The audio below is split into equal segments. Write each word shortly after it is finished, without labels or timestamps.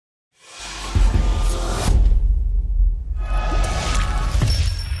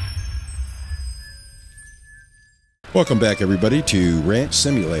Welcome back, everybody, to Ranch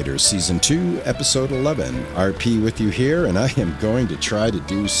Simulator Season 2, Episode 11. RP with you here, and I am going to try to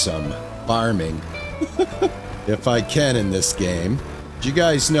do some farming, if I can, in this game. As you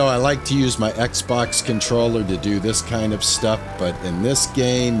guys know, I like to use my Xbox controller to do this kind of stuff, but in this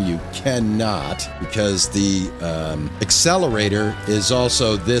game, you cannot, because the accelerator is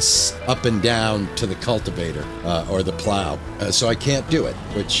also this up and down to the cultivator, or the plow. So I can't do it,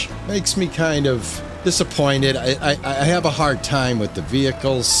 which makes me kind of disappointed. I have a hard time with the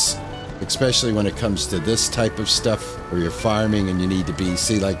vehicles, especially when it comes to this type of stuff where you're farming and you need to be,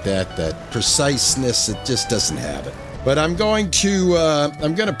 see, like that preciseness, it just doesn't have it. But I'm going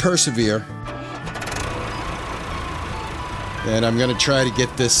to persevere, and I'm going to try to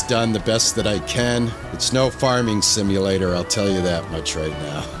get this done the best that I can. It's no farming simulator, I'll tell you that much right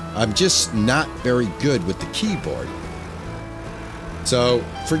now. I'm just not very good with the keyboard. So,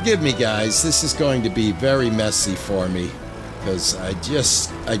 forgive me, guys, this is going to be very messy for me, because I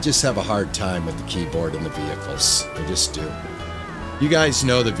just have a hard time with the keyboard and the vehicles. I just do. You guys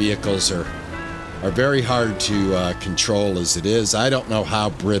know the vehicles are very hard to control as it is. I don't know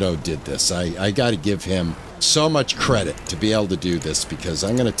how Brito did this. I got to give him so much credit to be able to do this, because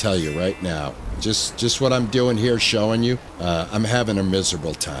I'm going to tell you right now, just what I'm doing here, showing you, I'm having a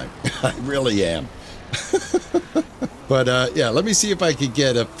miserable time. I really am. But, yeah, let me see if I could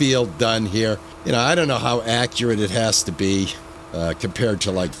get a field done here. You know, I don't know how accurate it has to be compared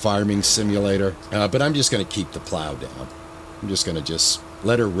to, like, Farming Simulator. But I'm just going to keep the plow down. I'm just going to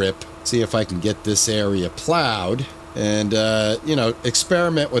let her rip, see if I can get this area plowed, and, you know,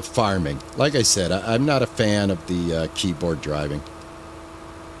 experiment with farming. Like I said, I'm not a fan of the keyboard driving.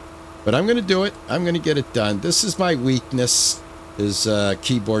 But I'm going to do it. I'm going to get it done. This is my weakness, is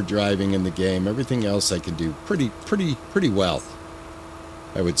keyboard driving in the game. Everything else I can do pretty well,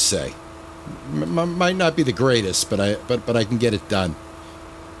 I would say. Might not be the greatest, but I can get it done.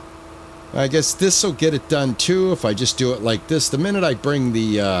 I guess this will get it done too if I just do it like this. The minute I bring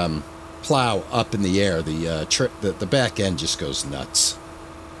the plow up in the air, the back end just goes nuts.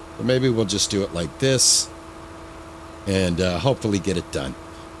 But maybe we'll just do it like this, and hopefully get it done.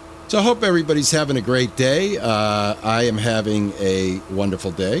 So I hope everybody's having a great day. I am having a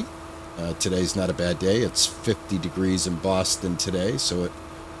wonderful day. Today's not a bad day. It's 50 degrees in Boston today, so it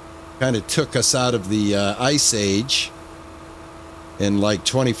kind of took us out of the ice age in like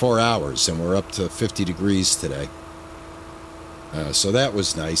 24 hours, and we're up to 50 degrees today. So that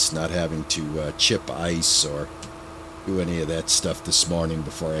was nice, not having to chip ice or do any of that stuff this morning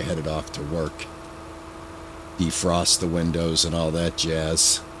before I headed off to work. Defrost the windows and all that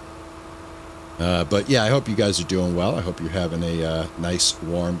jazz. But yeah, I hope you guys are doing well. I hope you're having a nice,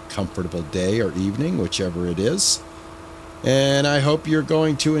 warm, comfortable day or evening, whichever it is. And I hope you're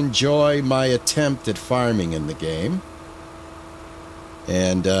going to enjoy my attempt at farming in the game.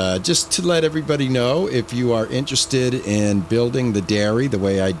 And just to let everybody know, if you are interested in building the dairy the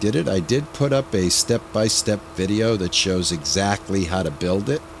way I did it, I did put up a step-by-step video that shows exactly how to build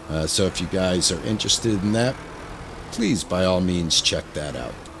it. So if you guys are interested in that, please, by all means, check that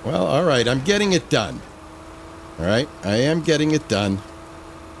out. Well, all right, I'm getting it done. All right, I am getting it done.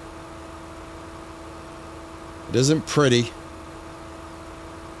 It isn't pretty,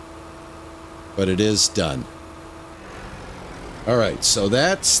 but it is done. All right, so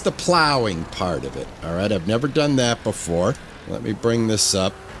that's the plowing part of it. All right, I've never done that before. Let me bring this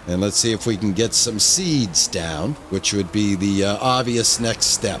up, and let's see if we can get some seeds down, which would be the obvious next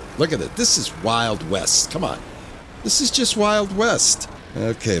step. Look at it. This is Wild West. Come on. This is just Wild West.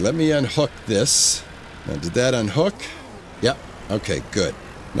 Okay, let me unhook this. Now, did that unhook? Yep. Okay, good.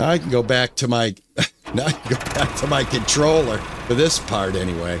 Now I can go back to my controller for this part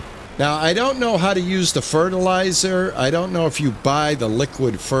anyway. Now, I don't know how to use the fertilizer. I don't know if you buy the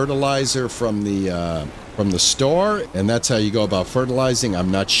liquid fertilizer from the store, and that's how you go about fertilizing. I'm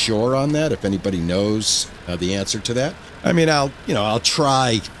not sure on that. If anybody knows the answer to that, I mean, I'll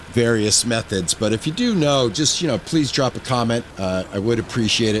try various methods, but if you do know, just, please drop a comment. I would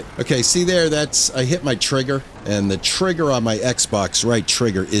appreciate it. Okay, see there, I hit my trigger, and the trigger on my Xbox, right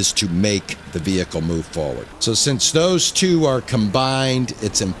trigger, is to make the vehicle move forward. So since those two are combined,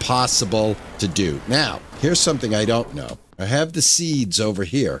 it's impossible to do. Now, here's something I don't know. I have the seeds over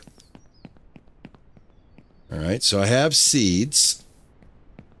here. All right, so I have seeds.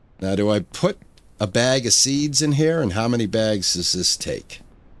 Now, do I put a bag of seeds in here, and how many bags does this take?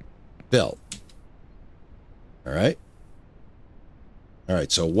 Bill. All right. All right,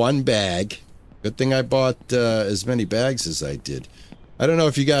 so one bag. Good thing I bought as many bags as I did. I don't know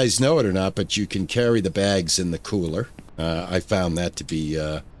if you guys know it or not, but you can carry the bags in the cooler. I found that to be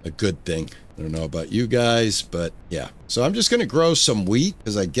a good thing. I don't know about you guys, but yeah. So I'm just going to grow some wheat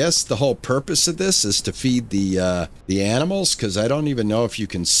because I guess the whole purpose of this is to feed the animals, because I don't even know if you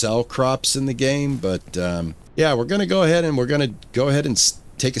can sell crops in the game. But yeah, we're going to go ahead and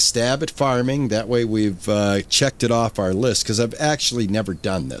take a stab at farming. That way we've checked it off our list, because I've actually never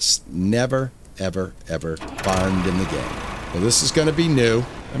done this. Never, ever, ever farmed in the game. So this is going to be new.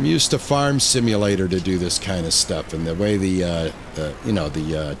 I'm used to Farm Simulator to do this kind of stuff, and the way the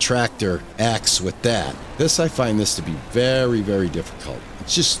tractor acts with that. I find this to be very, very difficult.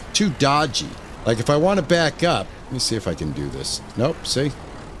 It's just too dodgy. Like if I want to back up, let me see if I can do this. Nope, see?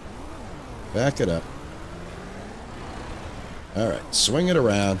 Back it up. All right, swing it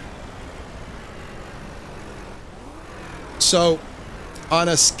around. So, on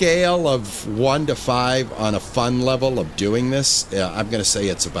a scale of 1 to 5 on a fun level of doing this, I'm going to say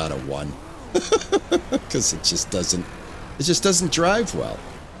it's about a 1. Because it just doesn't drive well.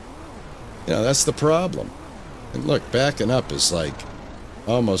 You know, that's the problem. And look, backing up is like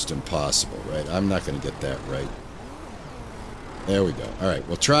almost impossible, right? I'm not going to get that right. There we go. All right,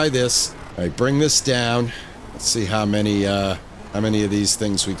 we'll try this. All right, bring this down. Let's see how many of these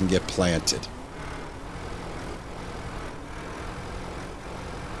things we can get planted.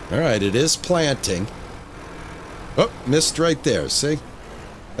 All right, it is planting. Oh, missed right there. See?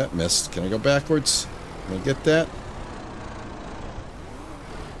 That missed. Can I go backwards? Can I get that?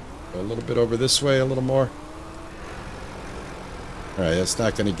 Go a little bit over this way, a little more. All right, that's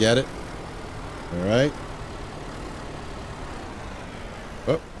not going to get it. All right.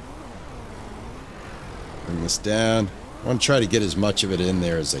 Oh. Bring this down. I want to try to get as much of it in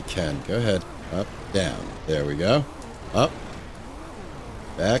there as I can. Go ahead. Up, down. There we go. Up.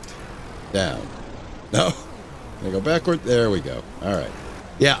 Back. Down. No. Can I go backward? There we go. All right.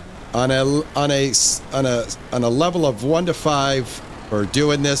 Yeah. On a level of 1 to 5 for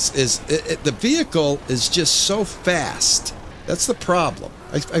doing this, the vehicle is just so fast. That's the problem.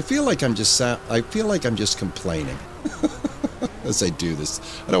 I feel like I'm just complaining as I do this.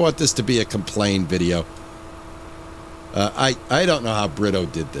 I don't want this to be a complain video. I don't know how Brito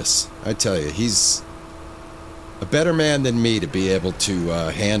did this. I tell you, he's a better man than me to be able to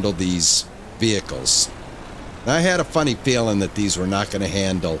handle these vehicles. And I had a funny feeling that these were not going to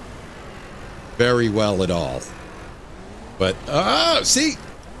handle very well at all. But, oh, see?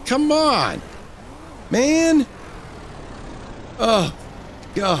 Come on. Man. Oh,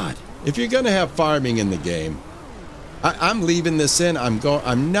 God. If you're going to have farming in the game, I'm leaving this in.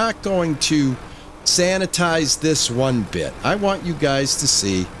 I'm not going to sanitize this one bit. I want you guys to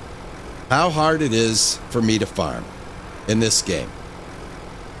see how hard it is for me to farm in this game.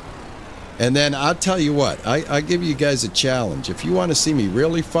 And then I'll tell you what, I give you guys a challenge. If you want to see me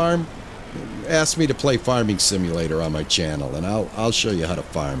really farm, ask me to play Farming Simulator on my channel, and I'll show you how to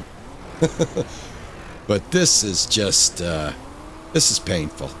farm. But this is just, this is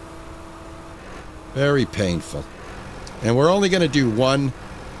painful. Very painful. And we're only going to do one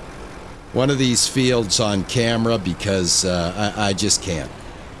of these fields on camera because I just can't.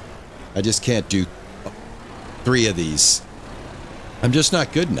 I just can't do 3 of these. I'm just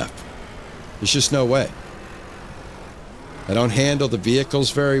not good enough. There's just no way. I don't handle the vehicles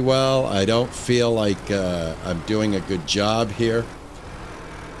very well. I don't feel like I'm doing a good job here.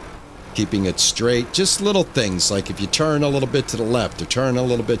 Keeping it straight. Just little things like if you turn a little bit to the left or turn a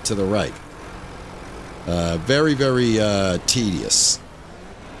little bit to the right. Very, very tedious.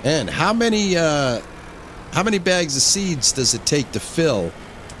 And how many bags of seeds does it take to fill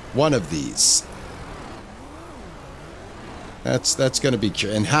one of these? That's going to be...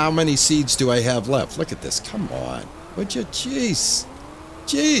 And how many seeds do I have left? Look at this. Come on. Would you? Jeez.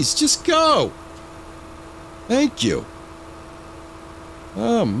 Jeez, just go. Thank you.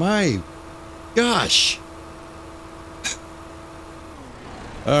 Oh, my gosh.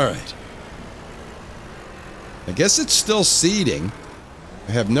 All right. I guess it's still seeding.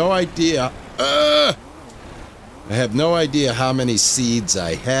 I have no idea. I have no idea how many seeds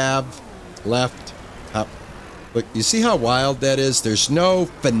I have left. Look, you see how wild that is? There's no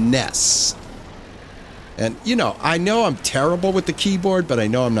finesse. And, you know, I know I'm terrible with the keyboard, but I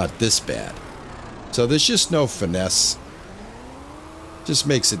know I'm not this bad. So there's just no finesse. Just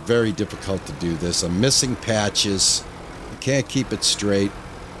makes it very difficult to do this. I'm missing patches. I can't keep it straight.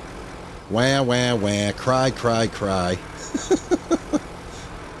 Wah, wah, wah. Cry, cry, cry.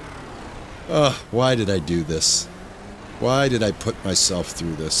 Oh, why did I do this? Why did I put myself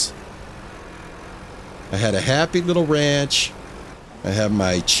through this? I had a happy little ranch. I have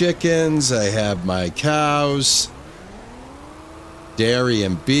my chickens. I have my cows. Dairy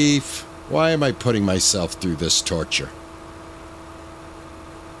and beef. Why am I putting myself through this torture?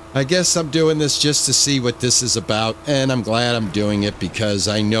 I guess I'm doing this just to see what this is about, and I'm glad I'm doing it because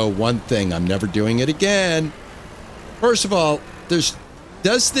I know one thing, I'm never doing it again. First of all, does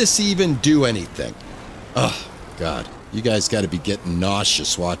this even do anything? Oh, God. You guys got to be getting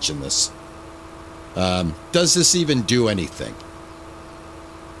nauseous watching this. Does this even do anything?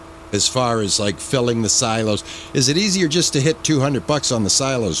 As far as, like, filling the silos. Is it easier just to hit $200 on the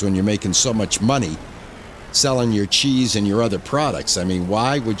silos when you're making so much money selling your cheese and your other products? I mean,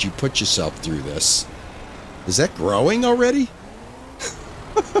 why would you put yourself through this? Is that growing already?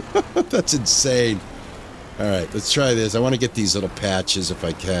 That's insane. All right, let's try this. I want to get these little patches if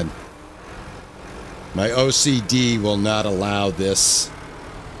I can. My OCD will not allow this.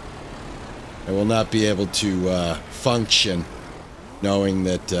 I will not be able to function knowing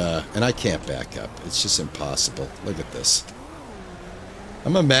that, and I can't back up. It's just impossible. Look at this.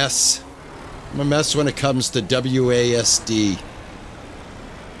 I'm a mess. I'm a mess when it comes to WASD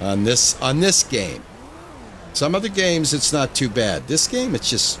on this game. Some other games, it's not too bad. This game, it's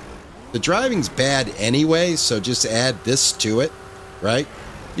just, the driving's bad anyway, so just add this to it, right?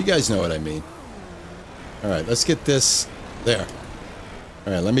 You guys know what I mean. All right, let's get this there.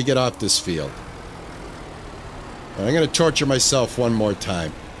 All right, let me get off this field. All right, I'm going to torture myself one more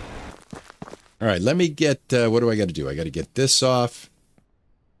time. All right, let me get, what do I got to do? I got to get this off.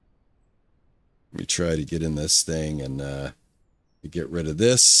 Let me try to get in this thing and get rid of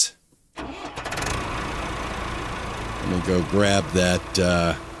this. Let me go grab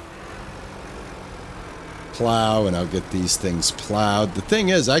that plow, and I'll get these things plowed. The thing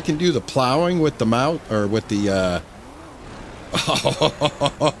is, I can do the plowing with the mount, or with the,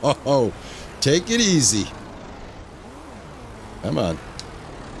 oh, take it easy. Come on.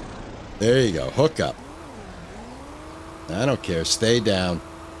 There you go. Hook up. I don't care. Stay down.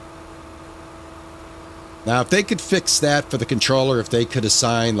 Now, if they could fix that for the controller, if they could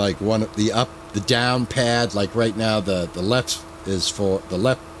assign like one of the up, the down pad, like right now the left is for the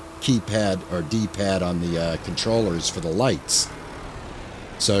left keypad or D-pad on the controller is for the lights.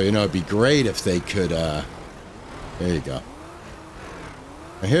 So, you know, it'd be great if they could, there you go.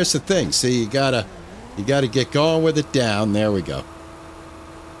 Now, here's the thing. See, you gotta get going with it down. There we go.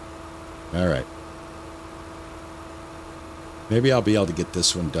 All right. Maybe I'll be able to get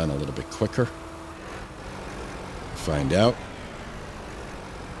this one done a little bit quicker. Find out.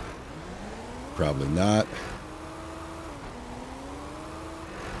 Probably not.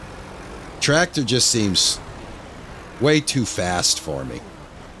 Tractor just seems way too fast for me.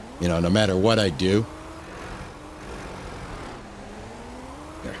 You know, no matter what I do.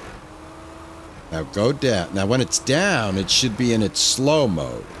 There. Now go down. Now when it's down, it should be in its slow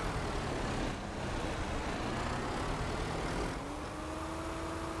mode.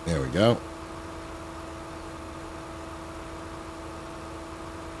 There we go.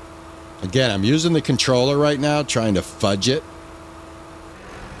 Again, I'm using the controller right now, trying to fudge it.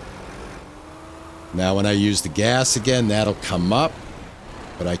 Now, when I use the gas again, that'll come up.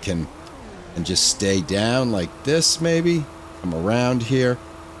 But I can and just stay down like this, maybe. Come around here.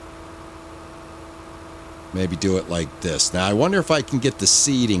 Maybe do it like this. Now, I wonder if I can get the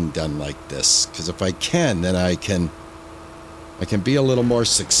seeding done like this. Because if I can, then I can be a little more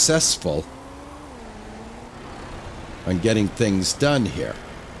successful on getting things done here.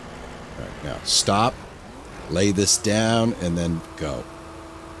 All right, now stop, lay this down, and then go.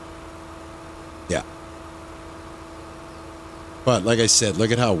 Yeah. But like I said,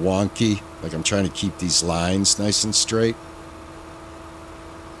 look at how wonky, like I'm trying to keep these lines nice and straight.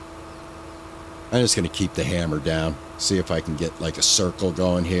 I'm just going to keep the hammer down, see if I can get like a circle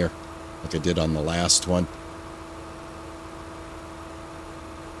going here, like I did on the last one.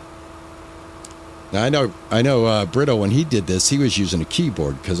 Now, I know Brito, when he did this, he was using a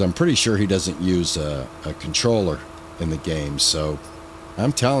keyboard, because I'm pretty sure he doesn't use a controller in the game. So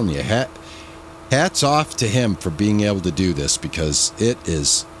I'm telling you, hats off to him for being able to do this, because it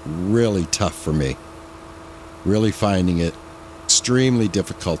is really tough for me. Really finding it extremely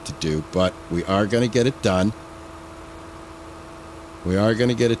difficult to do, but we are going to get it done. We are going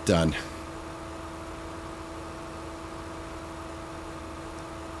to get it done.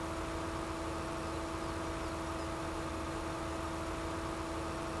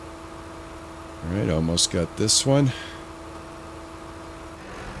 All right, almost got this one.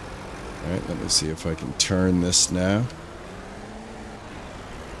 All right, let me see if I can turn this now.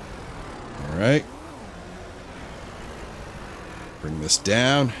 All right. Bring this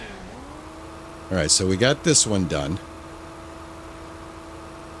down. All right, so we got this one done.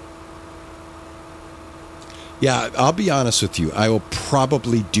 Yeah, I'll be honest with you. I will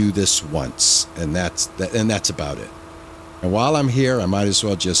probably do this once, and that's about it. And while I'm here, I might as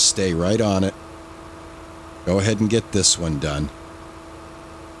well just stay right on it. Go ahead and get this one done.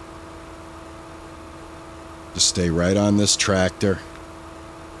 Just stay right on this tractor.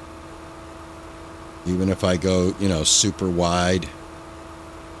 Even if I go, you know, super wide.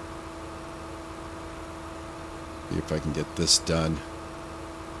 See if I can get this done.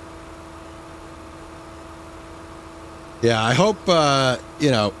 Yeah, I hope,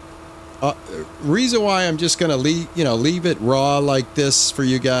 you know, reason why I'm just going to leave it raw like this for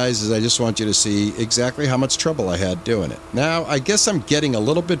you guys is I just want you to see exactly how much trouble I had doing it. Now, I guess I'm getting a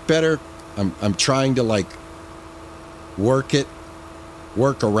little bit better. I'm trying to like work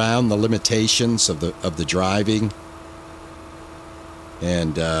around the limitations of the driving.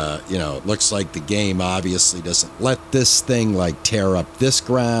 And, you know, it looks like the game obviously doesn't let this thing like tear up this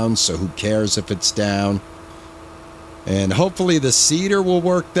ground. So who cares if it's down? And hopefully the seeder will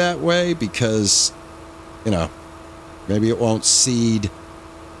work that way because, you know, maybe it won't seed.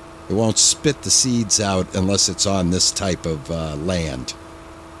 It won't spit the seeds out unless it's on this type of land.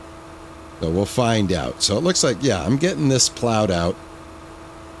 So we'll find out. So it looks like, yeah, I'm getting this plowed out.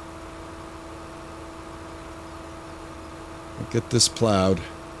 I'll get this plowed.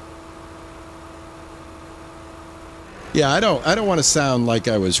 Yeah, I don't want to sound like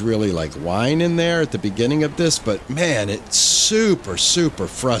I was really like whining there at the beginning of this, but man, it's super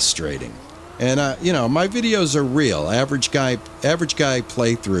frustrating. And you know, my videos are real, average guy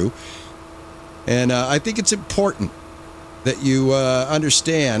playthrough, and I think it's important that you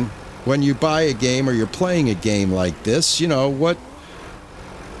understand when you buy a game or you're playing a game like this, you know, what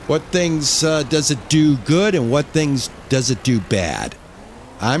things does it do good and what things does it do bad.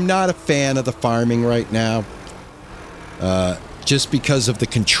 I'm not a fan of the farming right now. Just because of the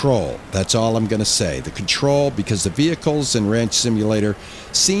control. That's all I'm going to say. The control, because the vehicles in Ranch Simulator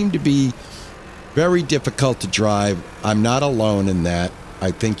seem to be very difficult to drive. I'm not alone in that.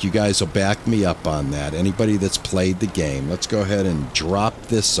 I think you guys will back me up on that. Anybody that's played the game. Let's go ahead and drop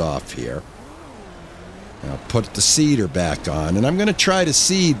this off here. Now put the seeder back on. And I'm going to try to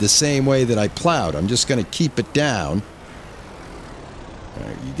seed the same way that I plowed. I'm just going to keep it down. All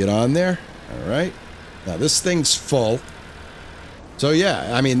right, you get on there. All right. Now this thing's full. So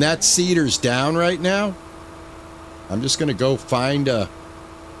yeah, I mean, that seeder's down right now. I'm just going to go find a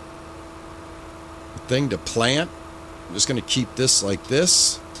thing to plant. I'm just going to keep this like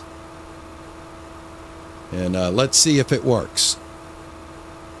this. And let's see if it works.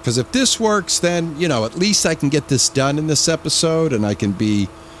 Because if this works, then, you know, at least I can get this done in this episode and I can be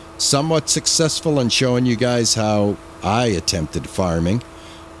somewhat successful in showing you guys how I attempted farming.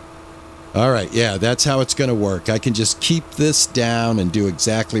 All right, yeah, that's how it's going to work. I can just keep this down and do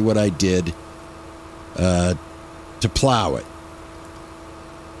exactly what I did to plow it.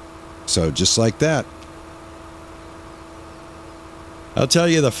 So just like that. I'll tell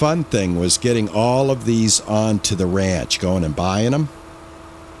you, the fun thing was getting all of these onto the ranch, going and buying them.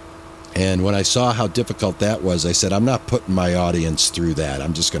 And when I saw how difficult that was, I said, I'm not putting my audience through that.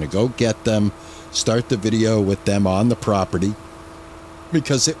 I'm just going to go get them, start the video with them on the property.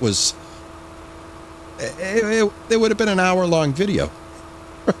 Because it was... It would have been an hour-long video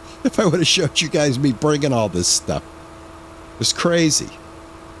if I would have showed you guys me bringing all this stuff. It was crazy.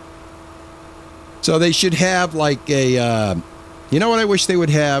 So they should have like a... you know what I wish they would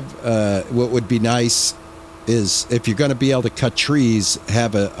have? What would be nice is if you're going to be able to cut trees,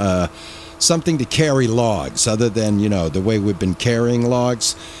 have a something to carry logs other than, you know, the way we've been carrying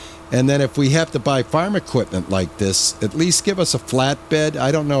logs. And then if we have to buy farm equipment like this, at least give us a flatbed.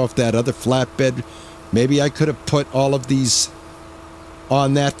 I don't know if that other flatbed... Maybe I could have put all of these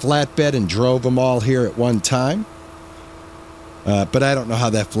on that flatbed and drove them all here at one time. But I don't know how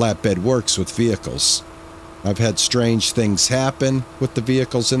that flatbed works with vehicles. I've had strange things happen with the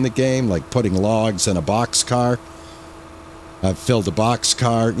vehicles in the game, like putting logs in a boxcar. I've filled a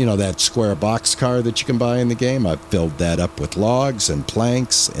boxcar, you know, that square boxcar that you can buy in the game. I've filled that up with logs and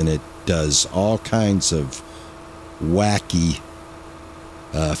planks, and it does all kinds of wacky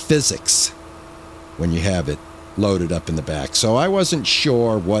physics when you have it loaded up in the back. So I wasn't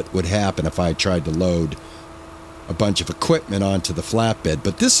sure what would happen if I tried to load a bunch of equipment onto the flatbed,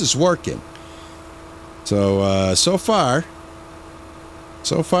 but this is working. So, so far,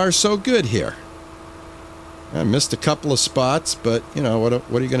 so good here. I missed a couple of spots, but, you know, what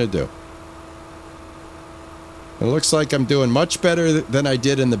are you going to do? It looks like I'm doing much better than I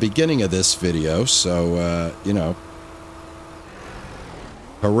did in the beginning of this video, so, you know,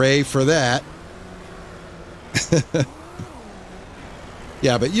 hooray for that.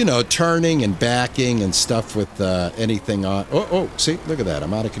 Yeah, but you know, turning and backing and stuff with anything on. Oh, see, look at that.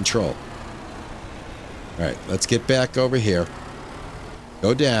 I'm out of control. All right, let's get back over here.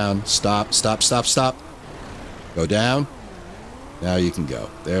 Go down. Stop, stop, stop, stop. Go down. Now you can go.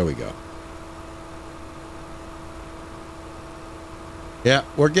 There we go. Yeah,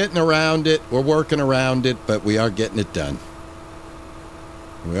 we're getting around it. We're working around it, but we are getting it done.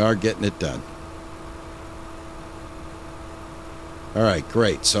 We are getting it done. All right,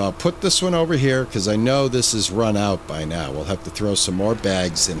 great. So I'll put this one over here because I know this is run out by now. We'll have to throw some more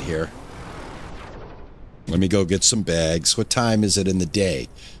bags in here. Let me go get some bags. What time is it in the day?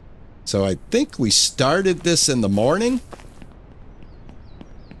 So I think we started this in the morning.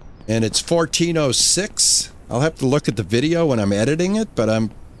 And it's 14:06. I'll have to look at the video when I'm editing it, but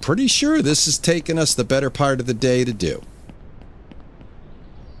I'm pretty sure this has taken us the better part of the day to do.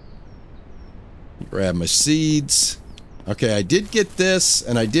 Grab my seeds. Okay, I did get this,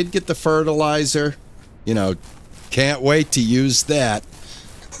 and I did get the fertilizer. You know, can't wait to use that.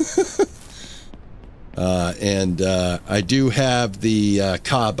 I do have the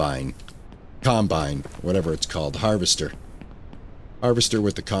combine, whatever it's called, harvester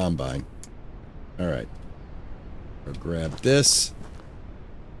with the combine. All right, I'll grab this,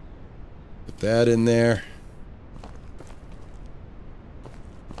 put that in there.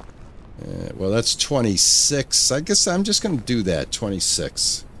 Well, that's 26. I guess I'm just going to do that,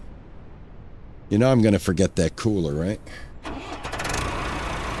 26. You know I'm going to forget that cooler, right?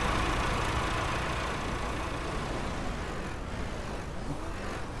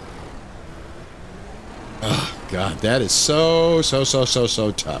 Oh, God, that is so tough.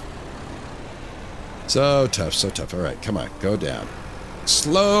 So tough. All right, come on, go down.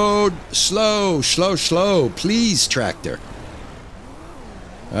 Slow, please, tractor.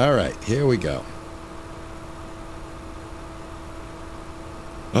 All right, here we go.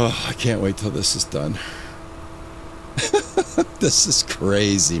 Oh, I can't wait till this is done. This is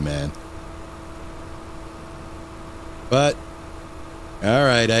crazy, man. But, all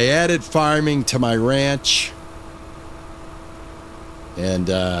right, I added farming to my ranch. And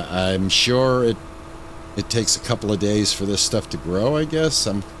I'm sure it takes a couple of days for this stuff to grow, I guess.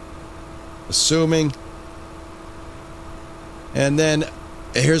 I'm assuming. And then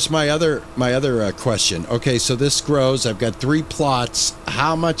here's my other question. Okay, so this grows. I've got 3 plots.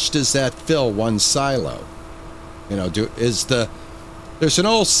 How much does that fill one silo? You know, there's an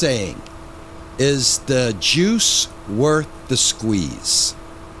old saying, is the juice worth the squeeze?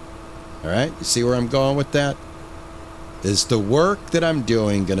 All right, you see where I'm going with that? Is the work that I'm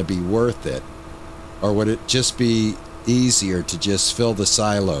doing going to be worth it? Or would it just be easier to just fill the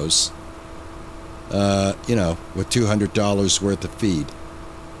silos, you know, with $200 worth of feed?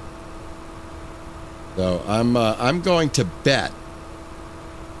 So I'm going to bet,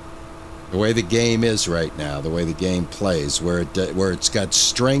 the way the game is right now, the way the game plays, where it's got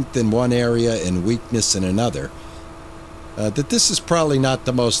strength in one area and weakness in another, that this is probably not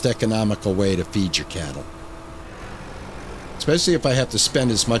the most economical way to feed your cattle. Especially if I have to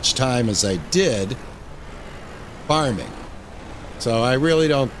spend as much time as I did farming. So I really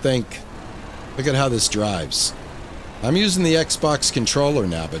don't think... Look at how this drives. I'm using the Xbox controller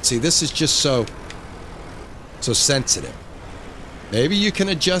now, but see, this is just so sensitive. Maybe you can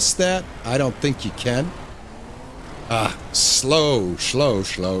adjust that. I don't think you can. Slow.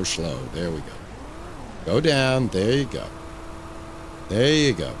 There we go. Go down. There you go. There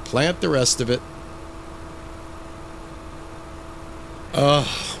you go. Plant the rest of it.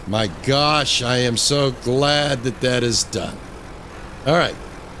 Oh, my gosh. I am so glad that that is done. All right.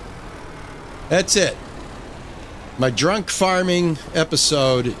 That's it. My drunk farming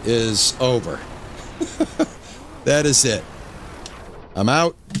episode is over. That is it. I'm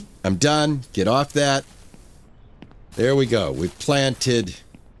out. I'm done. Get off that. There we go. We've planted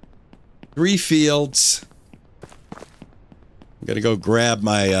 3 fields. I'm going to go grab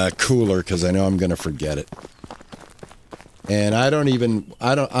my cooler because I know I'm going to forget it. And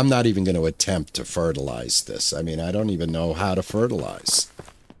I'm not even going to attempt to fertilize this. I mean, I don't even know how to fertilize.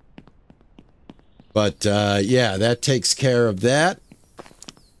 But, yeah, that takes care of that.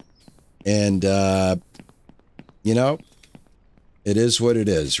 And, you know, it is what it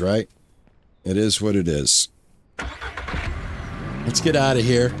is, right? It is what it is. Let's get out of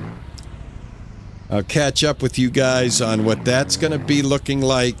here. I'll catch up with you guys on what that's going to be looking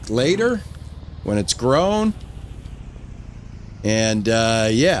like later when it's grown. And,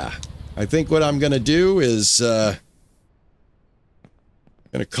 yeah, I think what I'm going to do is going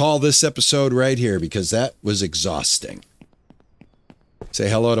to call this episode right here because that was exhausting. Say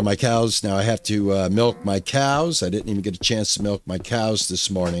hello to my cows. Now I have to milk my cows. I didn't even get a chance to milk my cows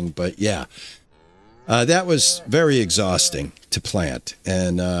this morning, but yeah, that was very exhausting. to plant.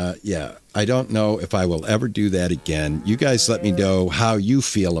 And yeah, I don't know if I will ever do that again. You guys let me know how you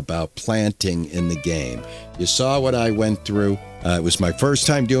feel about planting in the game. You saw what I went through. It was my first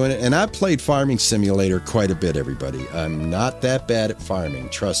time doing it, and I've played Farming Simulator quite a bit, everybody. I'm not that bad at farming,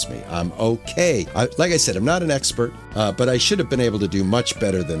 trust me. I'm okay. Like I said, I'm not an expert, but I should have been able to do much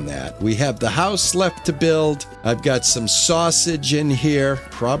better than that. We have the house left to build. I've got some sausage in here.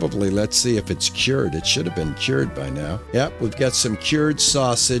 Probably, let's see if it's cured. It should have been cured by now. Yep, we've got some cured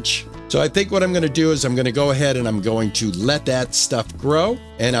sausage. So I think what I'm going to do is I'm going to go ahead and I'm going to let that stuff grow,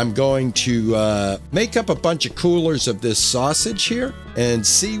 and I'm going to make up a bunch of coolers of this sausage here and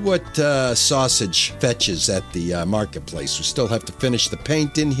see what sausage fetches at the marketplace. We still have to finish the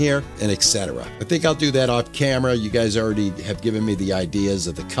paint in here and etc. I think I'll do that off camera. You guys already have given me the ideas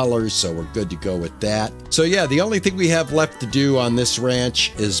of the colors, so we're good to go with that. So yeah, the only thing we have left to do on this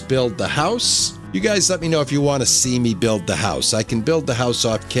ranch is build the house. You guys let me know if you want to see me build the house. I can build the house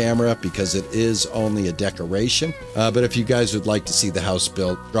off camera because it is only a decoration. But if you guys would like to see the house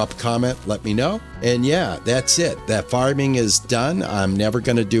built, drop a comment, let me know. And yeah, that's it. That farming is done. I'm never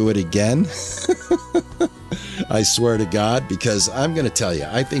going to do it again. I swear to God, because I'm going to tell you,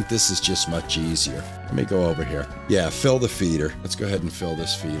 I think this is just much easier. Let me go over here. Yeah, fill the feeder. Let's go ahead and fill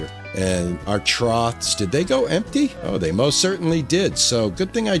this feeder. And our troughs, did they go empty? Oh, they most certainly did. So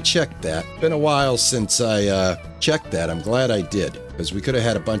good thing I checked that. Been a while since I checked that. I'm glad I did, because we could have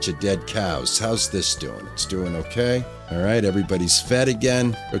had a bunch of dead cows. How's this doing? It's doing okay. All right, everybody's fed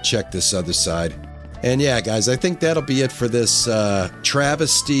again. Go check this other side. And yeah, guys, I think that'll be it for this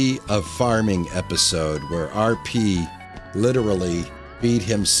travesty of farming episode where RP literally beat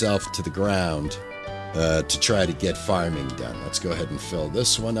himself to the ground to try to get farming done. Let's go ahead and fill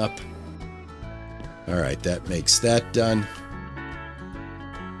this one up. All right, that makes that done.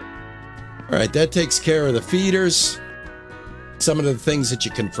 All right, that takes care of the feeders. Some of the things that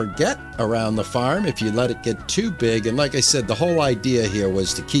you can forget around the farm if you let it get too big. And like I said, the whole idea here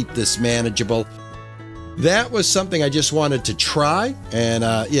was to keep this manageable. That was something I just wanted to try, and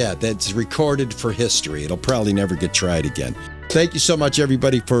yeah, that's recorded for history. It'll probably never get tried again. Thank you so much,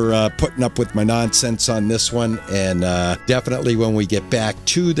 everybody, for putting up with my nonsense on this one. And definitely when we get back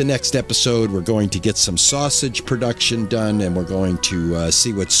to the next episode, we're going to get some sausage production done, and we're going to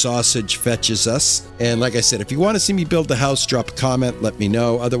see what sausage fetches us. And like I said, if you want to see me build the house, drop a comment, let me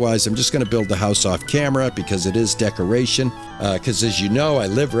know. Otherwise, I'm just going to build the house off camera because it is decoration. Because as you know, I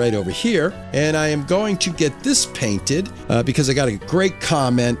live right over here, and I am going to get this painted because I got a great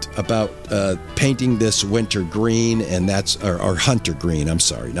comment about painting this winter green, and that's or hunter green. I'm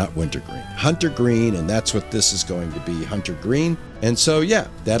sorry, not winter green, hunter green, and that's what this is going to be, hunter green. And so yeah,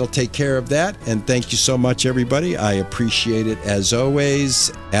 that'll take care of that. And thank you so much, everybody. I appreciate it as always.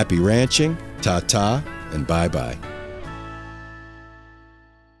 Happy ranching, ta-ta, and bye-bye.